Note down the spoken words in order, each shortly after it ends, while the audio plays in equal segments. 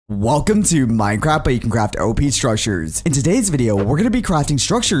Welcome to Minecraft, but you can craft OP structures. In today's video, we're going to be crafting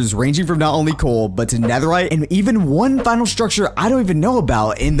structures ranging from not only coal, but to netherite, and even one final structure I don't even know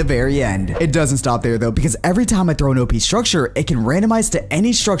about in the very end. It doesn't stop there though, because every time I throw an OP structure, it can randomize to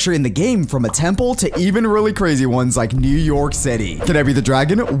any structure in the game, from a temple to even really crazy ones like New York City. Can I be the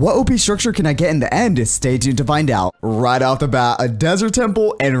dragon? What OP structure can I get in the end? Stay tuned to find out. Right off the bat, a desert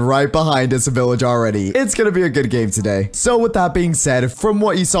temple, and right behind us a village already. It's going to be a good game today. So with that being said, from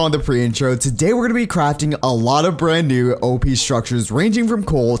what you saw in the pre-intro, today we're going to be crafting a lot of brand new OP structures ranging from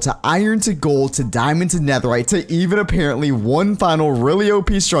coal to iron to gold to diamond to netherite to even apparently one final really OP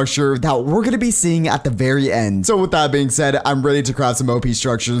structure that we're going to be seeing at the very end. So with that being said, I'm ready to craft some OP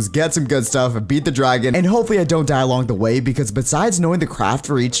structures, get some good stuff, beat the dragon, and hopefully I don't die along the way, because besides knowing the craft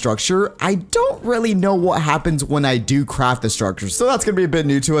for each structure, I don't really know what happens when I do craft the structure. So that's going to be a bit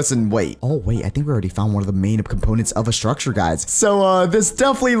new to us. And wait, I think we already found one of the main components of a structure, guys. So this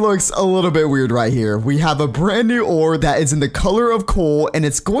definitely looks a little bit weird right here. We have a brand new ore that is in the color of coal, and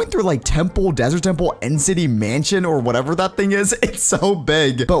it's going through like temple, desert temple, end city mansion, or whatever that thing is. It's so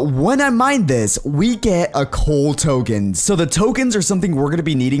big. But when I mine this, we get a coal token. So the tokens are something we're going to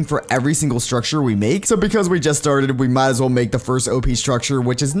be needing for every single structure we make. So because we just started, we might as well make the first OP structure,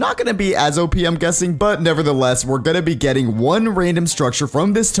 which is not going to be as OP, I'm guessing, but nevertheless, we're going to be getting one random structure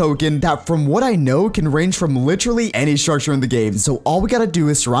from this token that, from what I know, can range from literally any structure in the game. So all we got to do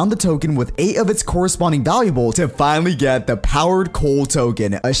is surround the token with 8 of its corresponding valuable to finally get the powered coal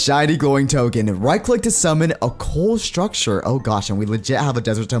token, a shiny glowing token. Right click to summon a coal structure. Oh gosh, and we legit have a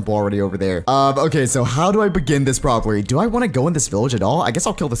desert temple already over there. Okay, so how do I begin this properly? Do I want to go in this village at all? I guess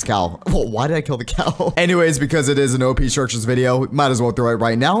I'll kill this cow. Well, why did I kill the cow? Anyways, because it is an OP structures video, might as well throw it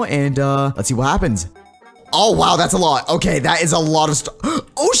right now, and let's see what happens. Oh, wow, that's a lot. Okay, that is a lot of stuff.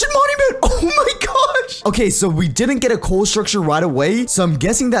 Ocean monument. Oh my gosh. Okay, so we didn't get a coal structure right away, so I'm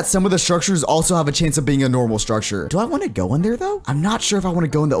guessing that some of the structures also have a chance of being a normal structure. Do I want to go in there though? I'm not sure if I want to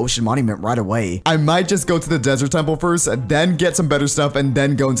go in the ocean monument right away. I might just go to the desert temple first, then get some better stuff, and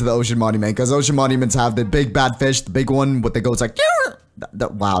then go into the ocean monument, because ocean monuments have the big bad fish, the big one with the goats like...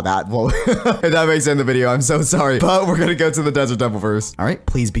 Wow, that makes it in the video. I'm so sorry, but we're gonna go to the desert temple first. All right,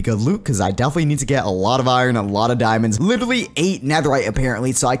 please be good loot, because I definitely need to get a lot of iron, a lot of diamonds, literally 8 netherite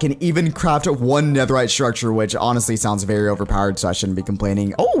apparently, so I can even craft one netherite structure, which honestly sounds very overpowered, so I shouldn't be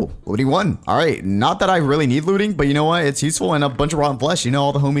complaining. Oh, looting 1. All right, not that I really need looting, but you know what? It's useful, and a bunch of rotten flesh. You know,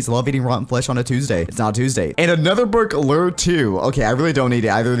 all the homies love eating rotten flesh on a Tuesday. It's not Tuesday. And another book, Lure 2. Okay, I really don't need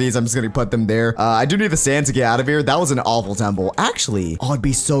either of these. I'm just gonna put them there. I do need the sand to get out of here. That was an awful temple. Actually, oh, it'd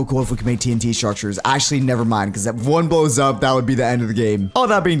be so cool if we could make TNT structures. Actually, never mind, because if one blows up, that would be the end of the game. All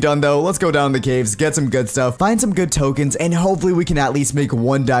that being done though, let's go down in the caves, get some good stuff, find some good tokens, and hopefully we can at least make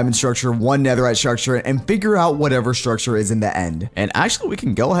one diamond structure, one netherite structure, and figure out whatever structure is in the end. And actually, we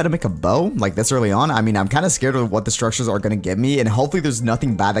can go ahead and make a bow like this early on. I mean, I'm kind of scared of what the structures are going to give me, and hopefully there's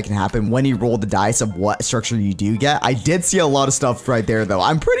nothing bad that can happen when you roll the dice of what structure you do get. I did see a lot of stuff right there though.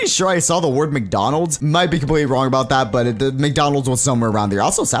 I'm pretty sure I saw the word McDonald's. Might be completely wrong about that, but the McDonald's was somewhere around there.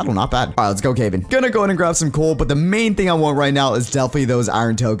 Also, saddle, not bad. All right, let's go caving. Gonna go ahead and grab some coal, but the main thing I want right now is definitely those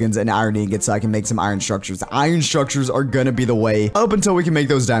iron tokens and iron ingots, so I can make some iron structures. Iron structures are gonna be the way up until we can make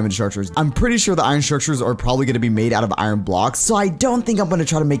those diamond structures. I'm pretty sure the iron structures are probably gonna be made out of iron blocks, so I don't think I'm gonna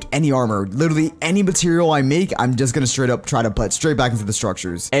try to make any armor. Literally any material I make, I'm just gonna straight up try to put straight back into the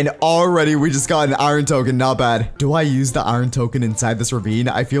structures. And already we just got an iron token. Not bad. Do I use the iron token inside this ravine?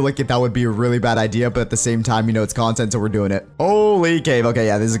 I feel like that would be a really bad idea, but at the same time, you know, it's content, so we're doing it. Holy cave. Okay,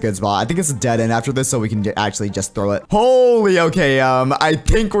 yeah, this is a good spot. I think it's a dead end after this, so we can actually just throw it. Holy, okay, I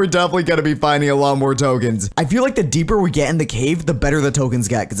think we're definitely gonna be finding a lot more tokens. I feel like the deeper we get in the cave, the better the tokens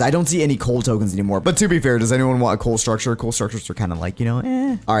get, because I don't see any coal tokens anymore. But to be fair, does anyone want a coal structure? Coal structures are kind of like, you know,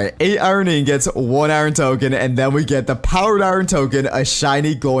 eh. All right, 8 iron ingots, 1 iron token, and then we get the powered iron token, a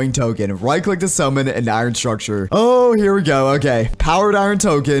shiny glowing token. Right click to summon an iron structure. Oh, here we go. Okay, powered iron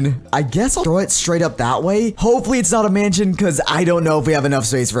token. I guess I'll throw it straight up that way. Hopefully it's not a mansion, because I don't know if we have enough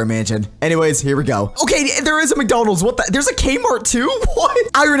space for a mansion. Anyways, here we go. Okay, there is a McDonald's. What the? There's a Kmart too? What?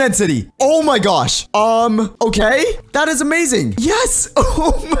 Iron End City. Oh my gosh. Okay. That is amazing. Yes.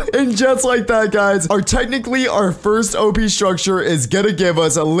 Oh my. And just like that, guys, our first OP structure is gonna give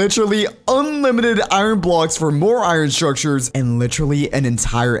us literally unlimited iron blocks for more iron structures and literally an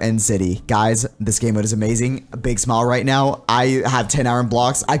entire end city. Guys, this game mode is amazing. A big smile right now. I have 10 iron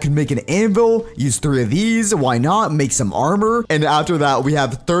blocks. I could make an anvil, use 3 of these. Why not? Make some armor. And And after that, we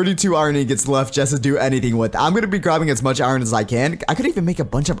have 32 iron ingots left just to do anything with. I'm going to be grabbing as much iron as I can. I could even make a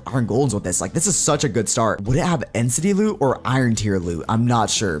bunch of iron golds with this. Like, this is such a good start. Would it have N-City loot or iron tier loot? I'm not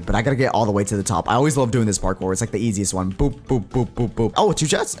sure, but I got to get all the way to the top. I always love doing this parkour. It's like the easiest one. Boop, boop, boop, boop, boop. Oh, 2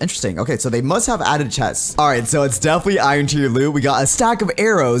 chests? Interesting. Okay, so they must have added chests. All right, so it's definitely iron tier loot. We got a stack of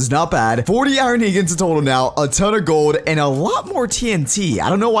arrows. Not bad. 40 iron ingots in total now. A ton of gold and a lot more TNT. I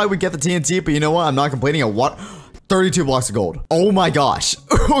don't know why we get the TNT, but you know what? I'm not complaining. 32 blocks of gold. Oh my gosh.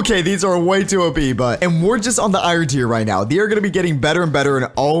 Okay, these are way too OP, and we're just on the iron tier right now. They are going to be getting better and better, and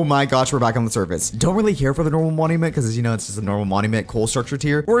oh my gosh, we're back on the surface. Don't really care for the normal monument because, you know, it's just a normal monument coal structure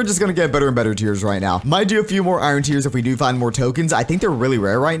tier. We're just going to get better and better tiers right now. Might do a few more iron tiers if we do find more tokens. I think they're really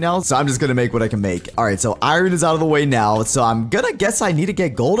rare right now, so I'm just going to make what I can make. All right, so iron is out of the way now, so I'm going to guess I need to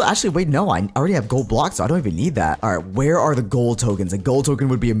get gold. Actually, wait, no, I already have gold blocks, so I don't even need that. All right, where are the gold tokens? A gold token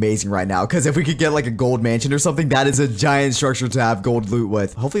would be amazing right now because if we could get like a gold mansion or something, that is a giant structure to have gold loot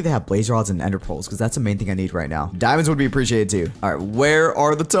with. Hopefully they have blaze rods and ender pearls because that's the main thing I need right now. Diamonds would be appreciated too. All right, where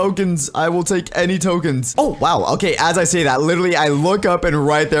are the tokens? I will take any tokens. Oh, wow. Okay, as I say that, literally I look up and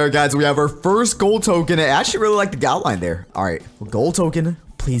right there, guys, we have our first gold token. I actually really like the outline there. All right, gold token.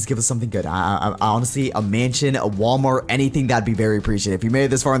 Please give us something good. I honestly, a mansion, a Walmart, anything, that'd be very appreciated. If you made it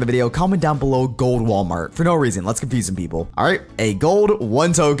this far in the video, comment down below gold Walmart for no reason. Let's confuse some people. All right, a gold,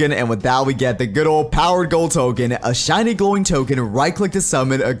 1 token, and with that we get the good old powered gold token, a shiny glowing token, right click to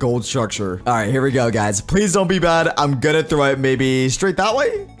summon a gold structure. All right, here we go, guys. Please don't be bad. I'm gonna throw it maybe straight that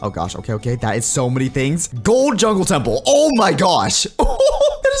way. Oh gosh, okay. That is so many things. Gold jungle temple. Oh my gosh.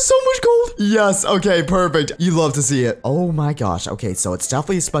 That is so much gold. Yes, okay, perfect. You love to see it. Oh my gosh. Okay, so it's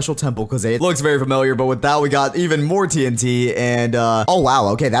definitely a special temple because it looks very familiar, but with that we got even more TNT and oh wow,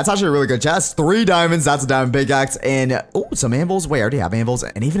 okay, that's actually a really good chest. 3 diamonds, that's a diamond pickaxe, and oh, some anvils. Wait, I already have anvils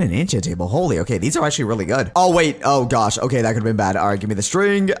and even an enchant table. Holy, okay, these are actually really good. Oh wait, oh gosh, okay, that could have been bad. All right, give me the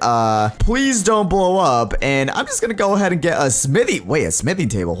string. Please don't blow up, and I'm just gonna go ahead and get a smithy. Wait, a smithing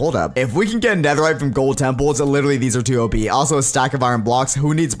table. Hold up. If we can get netherite from gold temples, literally these are too OP. Also a stack of iron blocks.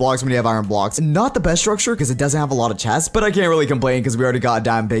 Who needs blocks when you have iron blocks? Not the best structure because it doesn't have a lot of chests, but I can't really complain because we already got a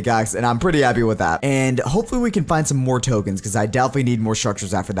diamond pickaxe and I'm pretty happy with that. And hopefully we can find some more tokens because I definitely need more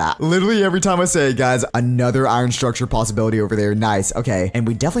structures after that. Literally every time I say it, guys, another iron structure possibility over there. Nice. Okay, and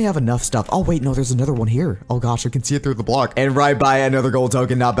we definitely have enough stuff. Oh wait, no, there's another one here. Oh gosh, I can see it through the block. And right by another gold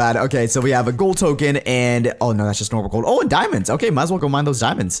token. Not bad. Okay, so we have a gold token and oh no, that's just normal gold. Oh, and diamonds. Okay, might as well go mine those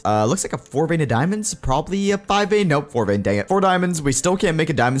diamonds. Looks like a 4 vein of diamonds, probably a 5 vein. Nope, 4 vein. Dang it. 4 diamonds. We still can't make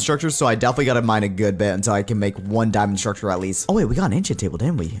a diamond structure, so I definitely gotta mine a good bit until I can make 1 diamond structure at least. Oh wait, we got an enchant table,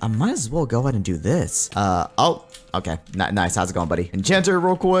 didn't we? I might as well go ahead and do this. Oh, okay. Nice. How's it going, buddy? Enchanter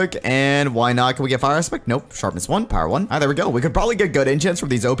real quick. And why not? Can we get fire aspect? Nope. Sharpness 1, power 1. All right, there we go. We could probably get good enchants from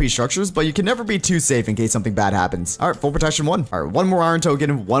these OP structures, but you can never be too safe in case something bad happens. All right, full protection 1. All right, 1 more iron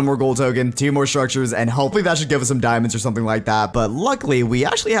token, 1 more gold token, 2 more structures, and hopefully that should give us some diamonds or something like that. But luckily, we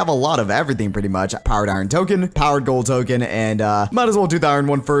actually have a lot of everything pretty much. Powered iron token, powered gold token, and might as well do the iron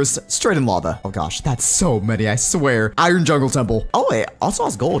one first. Straight in lava. Oh gosh, that's so many, I swear. Iron jungle temple. Oh, it also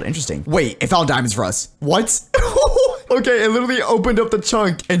has gold. Interesting. Wait, it found diamonds for us. What? Okay, it literally opened up the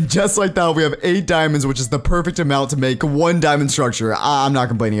chunk, and just like that, we have 8 diamonds, which is the perfect amount to make 1 diamond structure. I'm not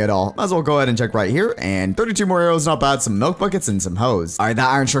complaining at all. Might as well go ahead and check right here, and 32 more arrows, not bad. Some milk buckets and some hose. All right, that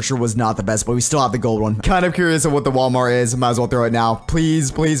iron structure was not the best, but we still have the gold one. Kind of curious of what the Walmart is. Might as well throw it now.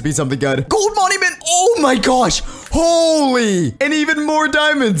 Please be something good. Gold monument! Oh my gosh! Holy! And even more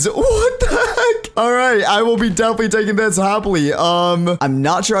diamonds! What the heck? All right, I will be definitely taking this happily. I'm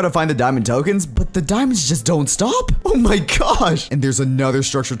not sure how to find the diamond tokens, but the diamonds just don't stop. Oh my gosh. And there's another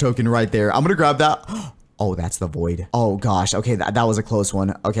structure token right there. I'm gonna grab that. Oh, that's the void. Oh gosh. Okay, that was a close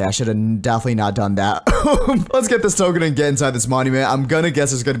one. Okay, I should have definitely not done that. Let's get this token and get inside this monument. I'm gonna guess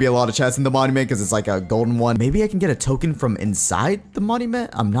there's gonna be a lot of chests in the monument because it's like a golden one. Maybe I can get a token from inside the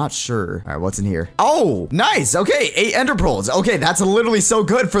monument. I'm not sure. All right, what's in here? Oh, nice. Okay, 8 ender pearls. Okay, that's literally so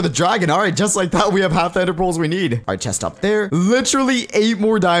good for the dragon. All right, just like that, we have half the ender pearls we need. All right, chest up there. Literally 8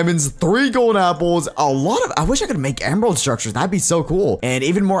 more diamonds, 3 gold apples, a lot of, I wish I could make emerald structures. That'd be so cool. And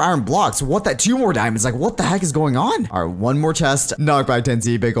even more iron blocks. What, that 2 more diamonds? Like, what the heck is going on? All right, 1 more chest. Knockback 10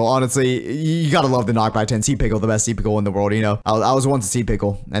 sea pickle. Honestly, you gotta love the knockback 10 sea pickle, the best sea pickle in the world, you know. I was once a sea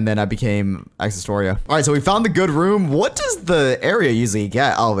pickle, and then I became nestorio. All right, so we found the good room. What does the area usually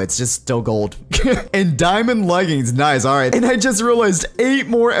get? Oh, it's just still gold. And diamond leggings. Nice. All right. And I just realized 8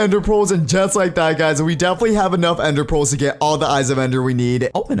 more ender pearls, and just like that, guys, we definitely have enough ender pearls to get all the eyes of ender we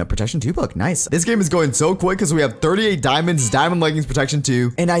need. Oh, and a protection 2 book. Nice. This game is going so quick because we have 38 diamonds, diamond leggings, protection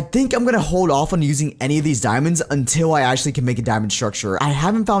 2. And I think I'm gonna hold off on using any of these diamonds until I actually can make a diamond structure. I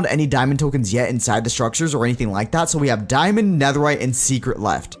haven't found any diamond tokens yet inside the structures or anything like that. So we have diamond, netherite, and secret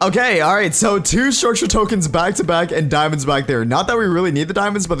left. Okay, all right. So 2 structure tokens back to back and diamonds back there. Not that we really need the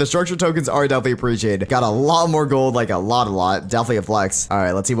diamonds, but the structure tokens are definitely appreciated. Got a lot more gold, like a lot. Definitely a flex. All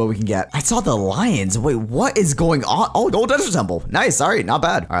right, let's see what we can get. I saw the lions. Wait, what is going on? Oh, gold desert temple. Nice. All right, not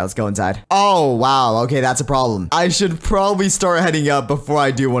bad. All right, let's go inside. Oh, wow. Okay, that's a problem. I should probably start heading up before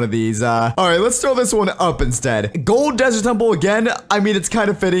I do one of these. All right, let's throw this one up instead. Gold desert temple again. I mean, it's kind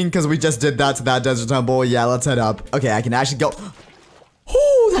of fitting because we just did that to that desert temple. Yeah, let's head up. Okay, I can actually go.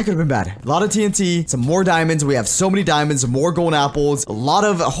 Oh, that could have been bad. A lot of TNT, some more diamonds. We have so many diamonds, more golden apples, a lot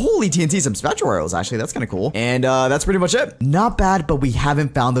of holy TNT, some spectral arrows. Actually, that's kind of cool. And that's pretty much it. Not bad, but we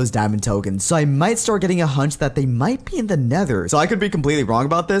haven't found those diamond tokens. So I might start getting a hunch that they might be in the nether. So I could be completely wrong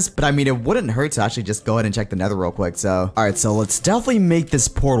about this, but I mean, it wouldn't hurt to actually just go ahead and check the nether real quick. So, all right, so let's definitely make this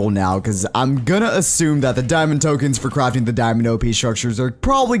portal now because I'm gonna assume that the diamond tokens for crafting the diamond OP structures are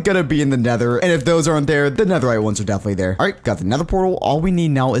probably gonna be in the nether. And if those aren't there, the netherite ones are definitely there. All right, got the nether portal. All we need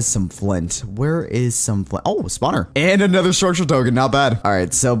now is some flint. Where is some flint? Oh, spawner. And another structure token. Not bad. All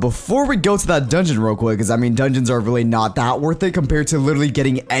right, so before we go to that dungeon real quick, because I mean, dungeons are really not that worth it compared to literally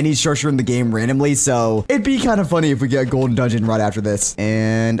getting any structure in the game randomly. So it'd be kind of funny if we get a golden dungeon right after this.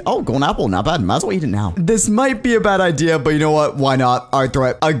 And oh, golden apple. Not bad. Might as well eat it now. This might be a bad idea, but you know what? Why not? All right, throw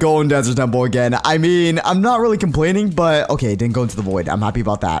it. A golden desert temple again. I mean, I'm not really complaining, but okay, didn't go into the void. I'm happy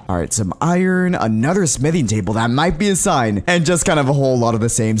about that. All right, some iron, another smithing table. That might be a sign. And just kind of a whole lot of the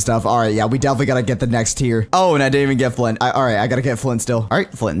same stuff. All right, yeah, we definitely gotta get the next tier. Oh, and I didn't even get flint. All right, I gotta get flint still. All right,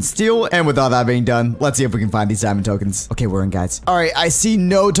 flint and steel. And with all that being done, let's see if we can find these diamond tokens. Okay, we're in, guys. All right, I see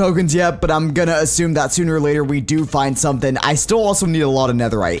no tokens yet, but I'm gonna assume that sooner or later we do find something. I still also need a lot of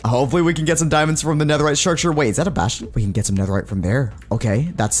netherite. Hopefully we can get some diamonds from the netherite structure. Wait, is that a bastion? We can get some netherite from there.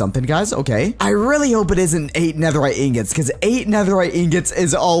 Okay, that's something, guys. Okay. I really hope it isn't 8 netherite ingots, because 8 netherite ingots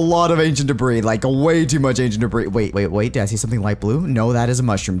is a lot of ancient debris, like way too much ancient debris. Wait. Did I see something light blue? No, that is a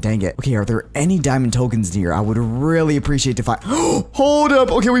mushroom. Dang it. Okay, are there any diamond tokens near? I would really appreciate to find. Hold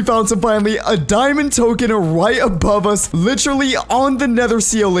up. Okay, we found some finally. A diamond token right above us, literally on the nether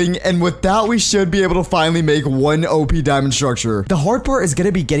ceiling. And with that, we should be able to finally make one OP diamond structure. The hard part is going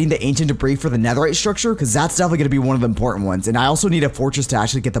to be getting the ancient debris for the netherite structure, because that's definitely going to be one of the important ones. And I also need a fortress to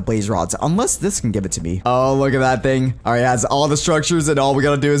actually get the blaze rods, unless this can give it to me. Oh, look at that thing. All right, it has all the structures, and all we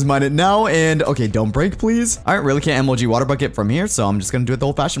got to do is mine it now. And okay, don't break, please. All right, really can't MLG water bucket from here, so I'm just going to do it the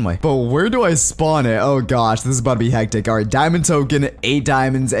old-fashioned way. But where do I spawn it? Oh gosh, this is about to be hectic. All right, diamond token, 8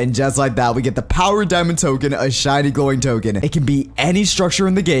 diamonds, and just like that, we get the power diamond token, a shiny glowing token. It can be any structure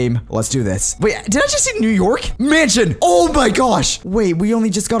in the game. Let's do this. Wait, did I just see New York? Mansion. Oh my gosh. Wait, we only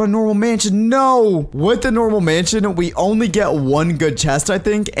just got a normal mansion. No. With the normal mansion, we only get one good chest, I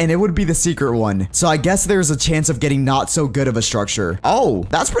think, and it would be the secret one. So I guess there's a chance of getting not so good of a structure. Oh,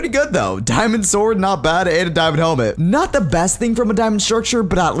 that's pretty good though. Diamond sword, not bad, and a diamond helmet. Not the best thing from a diamond structure,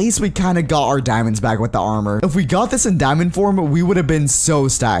 but at least we kind of got our diamonds back with the armor. If we got this in diamond form, we would have been so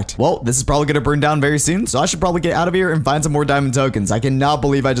stacked. Well, this is probably gonna burn down very soon, so I should probably get out of here and find some more diamond tokens. I cannot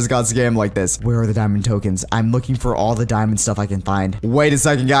believe I just got scammed like this. Where are the diamond tokens? I'm looking for all the diamond stuff I can find. Wait a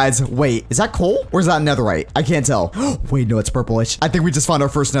second, guys. Wait, is that coal or is that netherite? I can't tell. Wait, no, it's purplish. I think we just found our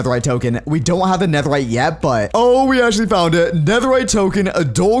first netherite token. We don't have the netherite yet, but oh, we actually found it. Netherite token, a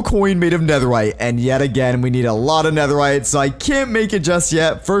dull coin made of netherite. And yet again, we need a lot of netherite, so I can't make it just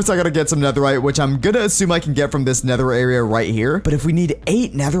yet. First, I gotta get some netherite, which I'm gonna assume I can get from this nether area right here. But if we need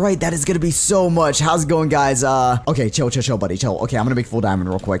 8 netherite, that is gonna be so much. How's it going, guys? Okay, chill, buddy, chill. Okay, I'm gonna make full diamond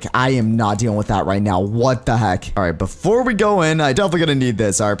real quick. I am not dealing with that right now. What the heck? All right, before we go in, I definitely gonna need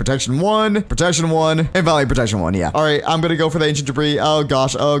this. All right, protection 1, and finally protection 1, yeah. All right, I'm gonna go for the ancient debris. Oh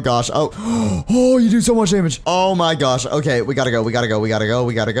gosh. Oh, you do so much damage. Oh my gosh. Okay, we gotta go.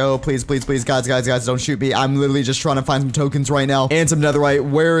 Please, guys, don't shoot me. I'm literally just trying to find some tokens right now and some netherite.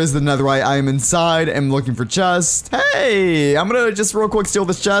 Where is the netherite? I am inside. I'm looking for chest. Hey, I'm gonna just real quick steal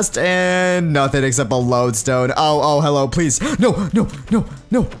this chest and nothing except a lodestone. Oh, hello, please.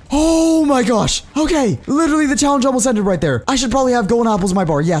 No. Oh my gosh. Okay, literally the challenge almost ended right there. I should probably have golden apples in my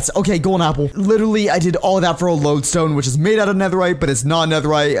bar. Yes, okay, golden apple. Literally, I did all of that for a lodestone, which is made out of netherite, but it's not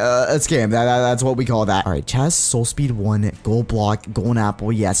netherite. A scam. That's what we call that. All right, chest, soul speed 1, gold block, golden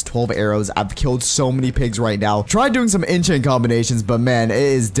apple. Yes, 12 arrows. I've killed so many pigs right now. Tried doing some enchant combinations, but man, it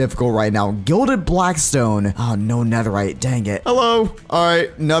is difficult right now. Gilded blackstone. Oh, no netherite. Dang it. Hello. All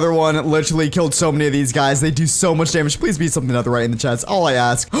right, another one. Literally killed so many of these guys. They do so much damage. Please be something netherite in the chest. All I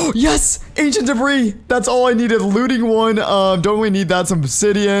ask. Oh, yes! Ancient debris! That's all I needed. Looting one. Don't we need that? Some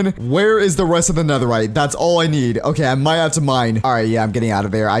obsidian. Where is the rest of the netherite? That's all I need. Okay, I might have to mine. All right, yeah, I'm getting out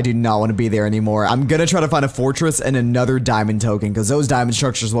of there. I do not want to be there anymore. I'm gonna try to find a fortress and another diamond token because those diamond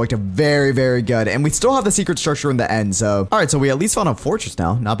structures looked very, very good. And we still have the secret structure in the end, so. All right, so we at least found a fortress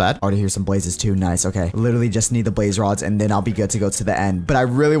now. Not bad. Already hear some blazes too. Nice. Okay, literally just need the blaze rods and then I'll be good to go to the end. But I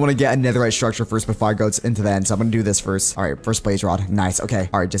really want to get a netherite structure first before I go into the end, so I'm gonna do this first. All right, first blaze rod. Nice. Okay.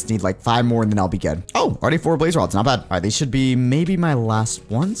 All right, just need like 5 more and then I'll be good. Oh, already 4 blaze rods. Not bad. All right, these should be maybe my last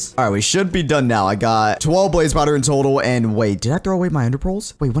ones. All right, we should be done now. I got 12 blaze powder in total. And wait, did I throw away my ender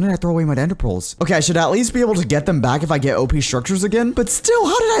pearls? Wait, when did I throw away my ender pearls? Okay, I should at least be able to get them back if I get OP structures again. But still,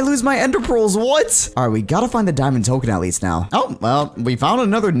 how did I lose my ender pearls? What? All right, we gotta find the diamond token at least now. Oh, well, we found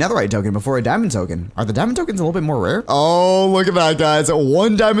another netherite token before a diamond token. Are the diamond tokens a little bit more rare? Oh, look at that, guys.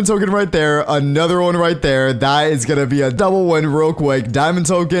 1 diamond token right there. Another one right there. That is gonna be a double win real quick. Diamond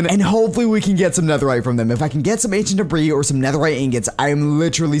token. And hopefully we can get some netherite from them. If I can get some ancient debris or some netherite ingots, I am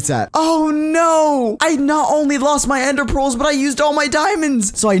literally set. Oh no! I not only lost my ender pearls, but I used all my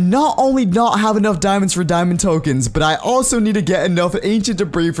diamonds. So I not only not have enough diamonds for diamond tokens, but I also need to get enough ancient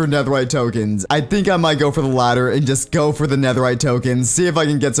debris for netherite tokens. I think I might go for the latter and just go for the netherite tokens, see if I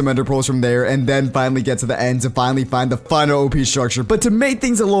can get some ender pearls from there, and then finally get to the end to finally find the final OP structure. But to make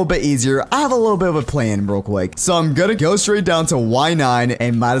things a little bit easier, I have a little bit of a plan real quick. So I'm gonna go straight down to Y9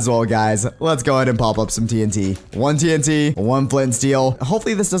 and might as well, guys, let's go ahead and pop up some TNT. 1 TNT, 1 flint and steel.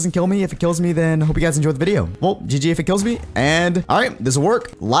 Hopefully this doesn't kill me. If it kills me, then hope you guys enjoyed the video. Well, GG if it kills me. And all right, this will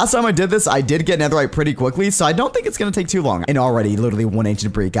work. Last time I did this, I did get netherite pretty quickly, so I don't think it's gonna take too long. And already, literally 1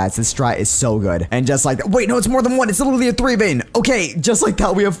 ancient debris, guys. This strat is so good. And just like, wait, no, it's more than 1. It's literally a 3 vein. Okay, just like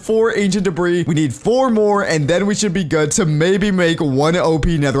that, we have 4 ancient debris. We need 4 more, and then we should be good to maybe make 1 OP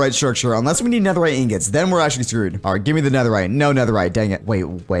netherite structure. Unless we need netherite ingots, then we're actually screwed. All right, give me the netherite. No netherite. Dang it.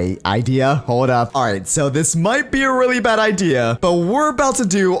 Wait. Idea? Hold up. All right, so this might be a really bad idea, but we're about to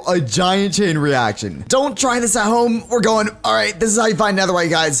do a giant chain reaction. Don't try this at home. We're going. All right, this is how you find netherite,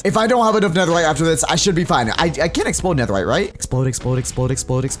 guys. If I don't have enough netherite after this, I should be fine. I can't explode netherite, right? Explode, explode, explode,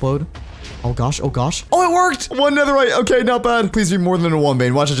 explode, explode. Oh gosh, oh gosh. Oh, it worked! 1 netherite. Okay, not bad. Please be more than a 1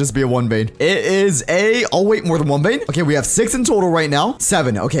 vein. Watch it just be a 1 vein. It is a... Oh, wait, more than 1 vein? Okay, we have 6 in total right now.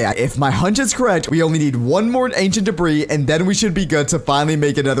 7. Okay, if my hunch is correct, we only need 1 more ancient debris, and then we should be good to finally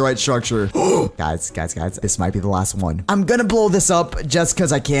make a netherite structure. Guys, this might be the last one. I'm gonna blow this up just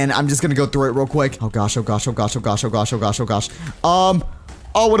because I can. I'm just gonna go through it real quick. Oh gosh, oh gosh, oh gosh, oh gosh, oh gosh, oh gosh, oh gosh.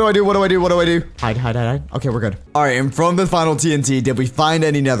 Oh, what do I do? What do I do? What do I do? Hide. Okay, we're good. All right, and from the final TNT, did we find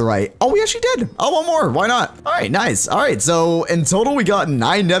any netherite? Oh, we actually did. Oh, 1 more. Why not? All right, nice. All right, so in total, we got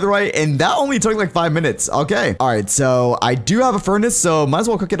 9 netherite, and that only took like 5 minutes. Okay. All right, so I do have a furnace, so might as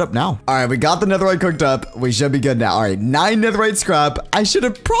well cook it up now. All right, we got the netherite cooked up. We should be good now. All right, 9 netherite scrap. I should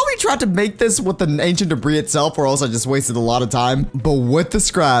have probably tried to make this with the ancient debris itself, or else I just wasted a lot of time. But with the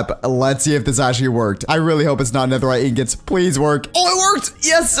scrap, let's see if this actually worked. I really hope it's not netherite ingots. Please work. Oh, it worked.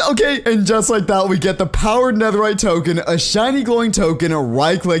 Yes, okay, and just like that, we get the powered netherite token, a shiny glowing token, a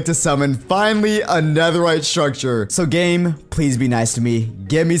right click to summon, finally a netherite structure. So game, please be nice to me.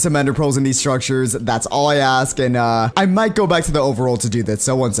 Give me some ender pearls in these structures. That's all I ask, and I might go back to the overworld to do this,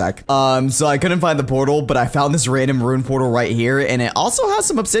 so 1 sec. So I couldn't find the portal, but I found this random rune portal right here, and it also has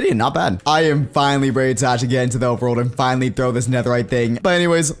some obsidian, not bad. I am finally ready to actually get into the overworld and finally throw this netherite thing. But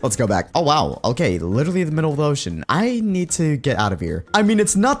anyways, let's go back. Oh wow, okay, literally in the middle of the ocean. I need to get out of here. I mean,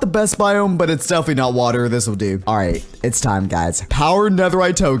 it's not the best biome, but it's definitely not water. This will do. All right, it's time, guys. Powered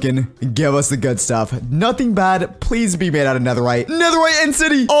netherite token. Give us the good stuff. Nothing bad. Please be made out of netherite. Netherite end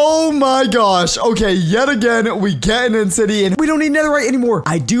city. Oh my gosh. Okay, yet again, we get an end city, and we don't need netherite anymore.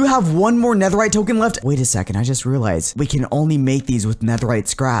 I do have 1 more netherite token left. Wait a second. I just realized we can only make these with netherite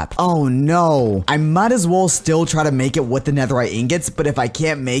scrap. Oh no. I might as well still try to make it with the netherite ingots, but if I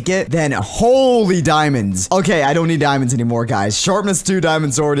can't make it, then holy diamonds. Okay, I don't need diamonds anymore, guys. Sharpness 2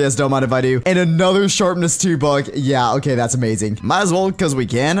 diamond sword. Yes, don't mind if I do. And another sharpness 2 book. Yeah, okay, that's amazing. Might as well, because we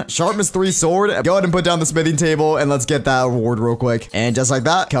can. Sharpness 3 sword. Go ahead and put down the smithing table, and let's get that reward real quick. And just like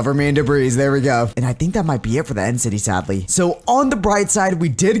that, cover me in debris. There we go. And I think that might be it for the end city, sadly. So on the bright side, we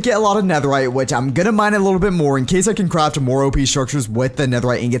did get a lot of netherite, which I'm gonna mine a little bit more in case I can craft more OP structures with the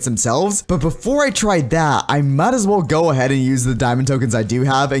netherite ingots themselves. But before I try that, I might as well go ahead and use the diamond tokens I do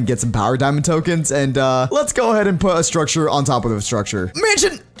have and get some power diamond tokens. And let's go ahead and put a structure on top of the structure.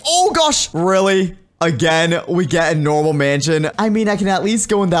 Mansion! Oh gosh, really? Again, we get a normal mansion. I mean, I can at least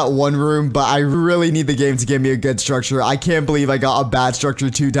go in that one room, but I really need the game to give me a good structure. I can't believe I got a bad structure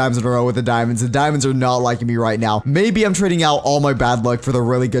 2 times in a row with the diamonds. The diamonds are not liking me right now. Maybe I'm trading out all my bad luck for the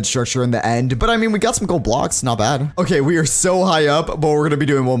really good structure in the end, but I mean, we got some gold blocks. Not bad. Okay, we are so high up, but we're gonna be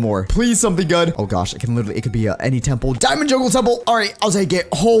doing one more. Please, something good. Oh gosh, it could be any temple. Diamond jungle temple. All right, I'll take it.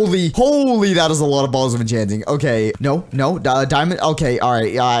 Holy, that is a lot of balls of enchanting. Okay, no, diamond. Okay, all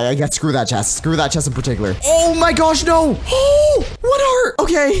right, I got screw that chest. Screw that chest in particular. Oh my gosh, no. Oh, what art?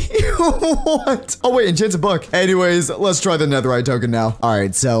 Okay, what? Oh wait, enchanted book. Anyways, let's try the netherite token now. All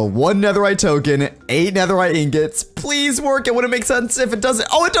right, so 1 netherite token, 8 netherite ingots. Please work. It wouldn't make sense if it doesn't.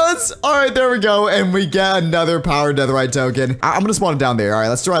 Oh, it does. All right, there we go, and we get another powered netherite token. I'm gonna spawn it down there. All right,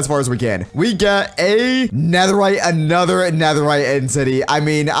 let's try as far as we can. We get a netherite, another netherite in city. I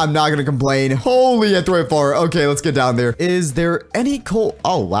mean, I'm not gonna complain. Holy, I threw it far. Okay, let's get down there. Is there any coal?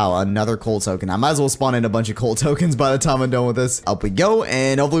 Oh wow, another coal token. I might as well spawn in a bunch of coal tokens by the time I'm done with this. Up we go,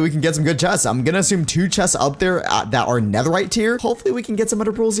 and hopefully we can get some good chests. I'm gonna assume 2 chests up there that are netherite tier. Hopefully we can get some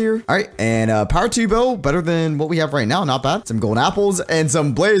ender pearls here. All right, and power 2 bow, better than what we have right now. Not bad. Some golden apples and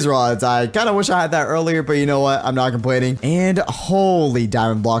some blaze rods. I kind of wish I had that earlier, but you know what? I'm not complaining. And holy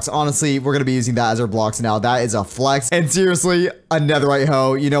diamond blocks. Honestly, we're gonna be using that as our blocks now. That is a flex. And seriously, a netherite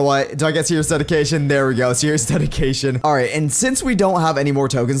hoe. You know what? Do I get serious dedication? There we go. Serious dedication. All right, and since we don't have any more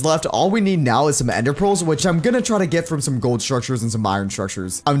tokens left, all we need now is some ender pearls, which I'm gonna try to get from some gold structures and some iron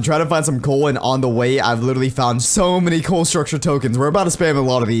structures. I'm trying to find some coal, and on the way, I've literally found so many coal structure tokens. We're about to spam a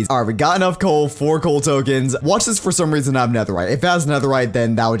lot of these. All right, we got enough coal, 4 coal tokens. Watch this, for some reason I have netherite. If it has netherite,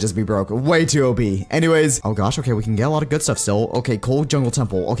 then that would just be broke. Way too OP. Anyways, oh gosh, okay, we can get a lot of good stuff still. Okay, coal jungle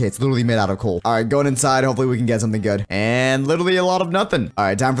temple. Okay, it's literally made out of coal. All right, going inside. Hopefully we can get something good. And literally a lot of nothing. All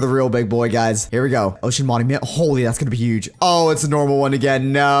right, time for the real big boy, guys. Here we go. Ocean monument. Holy, that's gonna be huge. Oh, it's a normal one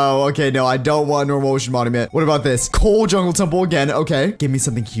again. No. Okay, no, I don't want a normal ocean monument. What about this? Coal jungle temple again. Okay, give me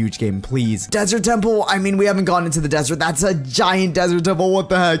something huge, game, please. Desert temple. I mean, we haven't gone into the desert. That's a giant desert temple. What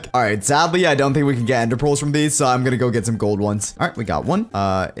the heck? All right, sadly, I don't think we can get ender pearls from these, so I'm gonna go get some gold ones. All right, we got one.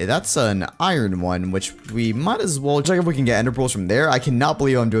 That's an iron one, which we might as well check if we can get ender pearls from there. I cannot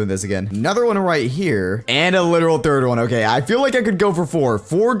believe I'm doing this again. Another one right here, and a literal third one. Okay, I feel like I could go for 4.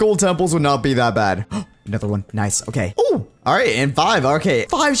 4 gold temples would not be that bad. Another one. Nice. Okay. Oh, all right. And 5. Okay.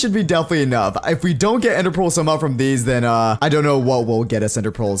 5 should be definitely enough. If we don't get ender pearls somehow from these, then I don't know what will get us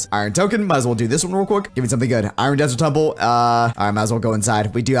ender pearls. Iron token. Might as well do this one real quick. Give me something good. Iron desert temple. All right. Might as well go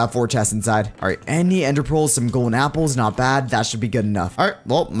inside. We do have 4 chests inside. All right. Any ender pearls, some golden apples. Not bad. That should be good enough. All right.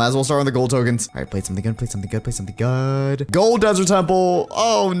 Well, might as well start on the gold tokens. All right. Play something good. Play something good. Play something good. Gold desert temple.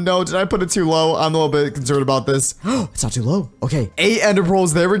 Oh no. Did I put it too low? I'm a little bit concerned about this. It's not too low. Okay. 8 ender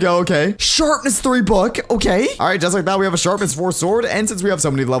pearls. There we go. Okay. Sharpness 3 book. Okay. All right. Just like that, we have a sharpness 4 sword. And since we have so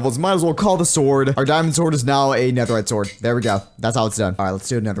many levels, might as well call the sword. Our diamond sword is now a netherite sword. There we go. That's how it's done. All right, let's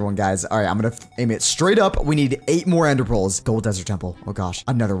do another one, guys. All right, I'm gonna aim it straight up. We need 8 more ender pearls. Gold desert temple. Oh gosh,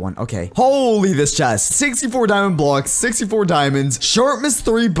 another one. Okay. Holy, this chest. 64 diamond blocks, 64 diamonds, sharpness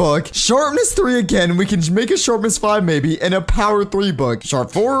 3 book, sharpness 3 again. We can make a sharpness 5 maybe, and a power 3 book.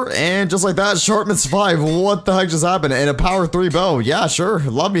 Sharp 4, and just like that, sharpness 5. What the heck just happened? And a power 3 bow. Yeah, sure.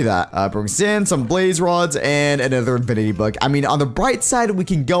 Love me that. Bring sand, some blaze rods, and another infinity book. I mean, on the bright side, we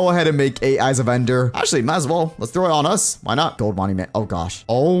can go ahead and make 8 eyes of ender. Actually, might as well. Let's throw it on us. Why not? Gold monument. Oh gosh.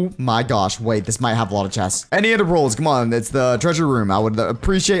 Oh my gosh. Wait, this might have a lot of chests. Any ender pearls? Come on. It's the treasure room. I would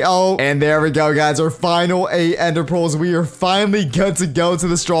appreciate. Oh, and there we go, guys. Our final 8 ender pearls. We are finally good to go to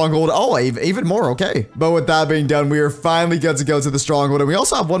the stronghold. Oh, even more. Okay. But with that being done, we are finally good to go to the stronghold. And we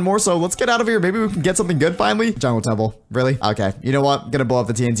also have one more. So let's get out of here. Maybe we can get something good finally. Jungle temple. Really? Okay. You know what? I'm gonna blow up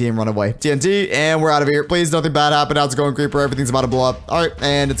the TNT and run away. TNT, and we're out of here. Please, nothing bad happen. Now it's going creeper. Everything's about to blow up. All right.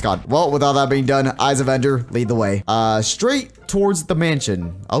 And it's gone. Well, with all that being done, eyes of ender, lead the way. Straight towards the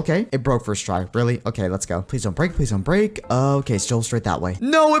mansion. Okay, it broke first try. Really? Okay, let's go. Please don't break. Please don't break. Okay, still straight that way.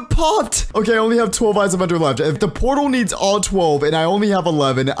 No, it popped. Okay, I only have 12 eyes of ender left. If the portal needs all 12 and I only have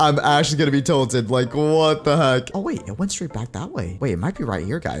 11, I'm actually gonna be tilted. Like, what the heck? Oh wait, it went straight back that way. Wait, it might be right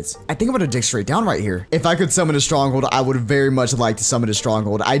here, guys. I think I'm gonna dig straight down right here. If I could summon a stronghold, I would very much like to summon a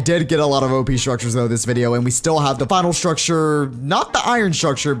stronghold. I did get a lot of OP structures though this video, and we still have the final structure, not the iron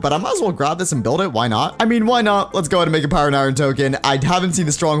structure, but I might as well grab this and build it. Why not? I mean, why not? Let's go ahead and make a power and iron token. I haven't seen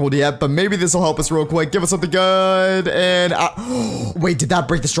the stronghold yet, but maybe this will help us real quick. Give us something good. And wait, did that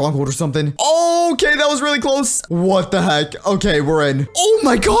break the stronghold or something? Okay, that was really close. What the heck? Okay, we're in. Oh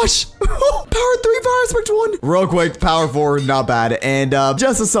my gosh. Power 3, power aspect 1. Real quick, power 4, not bad. And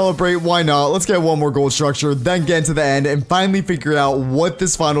just to celebrate, why not? Let's get one more gold structure, then get to the end and finally figure out what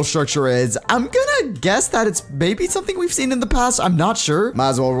this final structure is. I'm gonna guess that it's maybe something we've seen in the past. I'm not sure. Might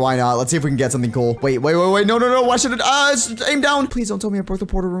as well, why not? Let's see if we can get something cool. Wait. No. Why should it? Aim down. Please don't tell me I broke the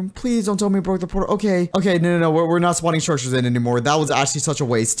portal room. Please don't tell me I broke the portal. Okay. No. We're not spawning structures in anymore. That was actually such a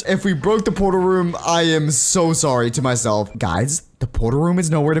waste. If we broke the portal room, I am so sorry to myself. Guys, the portal room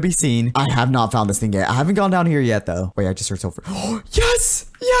is nowhere to be seen. I have not found this thing yet. I haven't gone down here yet, though. Wait, I just heard sulfur. Yes!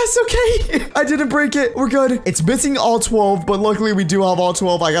 Yes, okay. I didn't break it. We're good. It's missing all 12, but luckily we do have all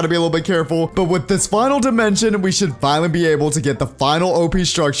 12. I gotta be a little bit careful. But with this final dimension, we should finally be able to get the final OP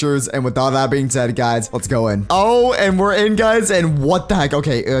structures. And with all that being said, guys, let's go in. Oh, and we're in, guys. And what the heck?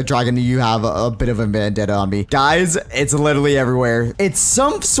 Okay, Dragon, you have a bit of a vendetta on me. Guys, it's literally everywhere. It's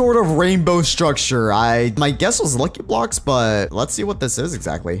some sort of rainbow structure. My guess was lucky blocks, but let's see what this is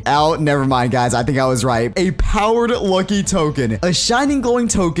exactly. Oh, never mind, guys. I think I was right. A powered lucky token. A shining glowing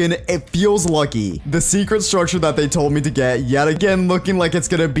token. It feels lucky. The secret structure that they told me to get, yet again, looking like it's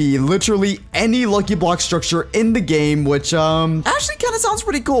gonna be literally any lucky block structure in the game, which actually kind of sounds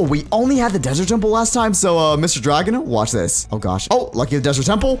pretty cool. We only had the desert temple last time, so Mr. Dragon, watch this. Oh gosh. Oh, lucky the desert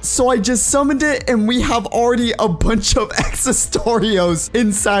temple. So I just summoned it and we have already a bunch of Nestorios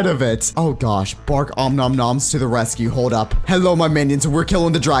inside of it. Oh gosh. Bark om nom noms to the rescue. Hold up. Hello, my minions. We're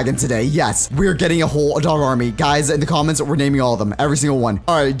killing the dragon today. Yes, we're getting a whole dog army. Guys, in the comments, we're naming all of them. Every single one.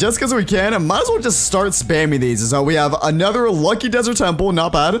 All right, just because we can, I might as well just start spamming these. So we have another lucky desert temple.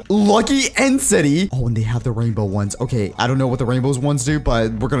 Not bad. Lucky end city. Oh, and they have the rainbow ones. Okay, I don't know what the rainbows ones do,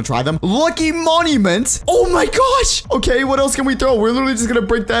 but we're gonna try them. Lucky monument. Oh my gosh. Okay, what else can we throw? We're literally just gonna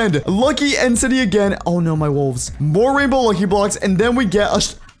break the end. Lucky end city again. Oh no, my wolves. More rainbow lucky blocks, and then we get a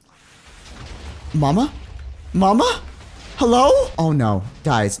Mama? Hello? Oh no.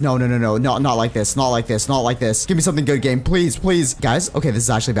 Guys, no. Not like this. Not like this. Give me something good, game. Please. Guys, okay, this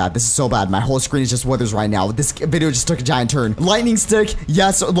is actually bad. This is so bad. My whole screen is just withers right now. This video just took a giant turn. Lightning stick.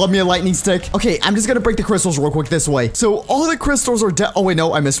 Yes, love me a lightning stick. Okay, I'm just gonna break the crystals real quick this way. So all the crystals are dead. Oh wait,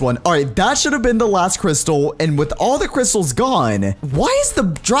 no, I missed one. All right, that should have been the last crystal. And with all the crystals gone, why is the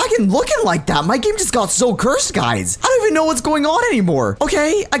dragon looking like that? My game just got so cursed, guys. I don't even know what's going on anymore.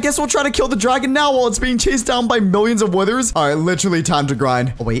 Okay, I guess we'll try to kill the dragon now while it's being chased down by millions of withers. All right, literally time to grind.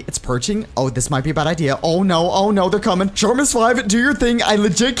 Oh wait, it's perching. Oh, this might be a bad idea. Oh no, they're coming. Sharpness 5, do your thing. I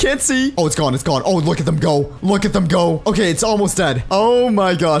legit can't see. Oh, it's gone. Oh, look at them go. Okay, it's almost dead. Oh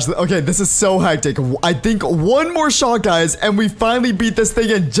my gosh. Okay, this is so hectic. I think one more shot, guys, and we finally beat this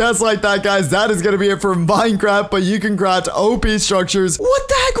thing. And just like that, guys, that is gonna be it for Minecraft, but you can craft OP structures. What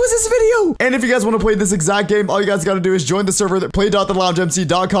the heck was this video? And if you guys want to play this exact game, all you guys gotta do is join the server at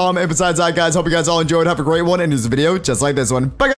play.theloungemc.com. And besides that, guys, hope you guys all enjoyed. Have a great one, and here's a video just like this one. Bye, guys.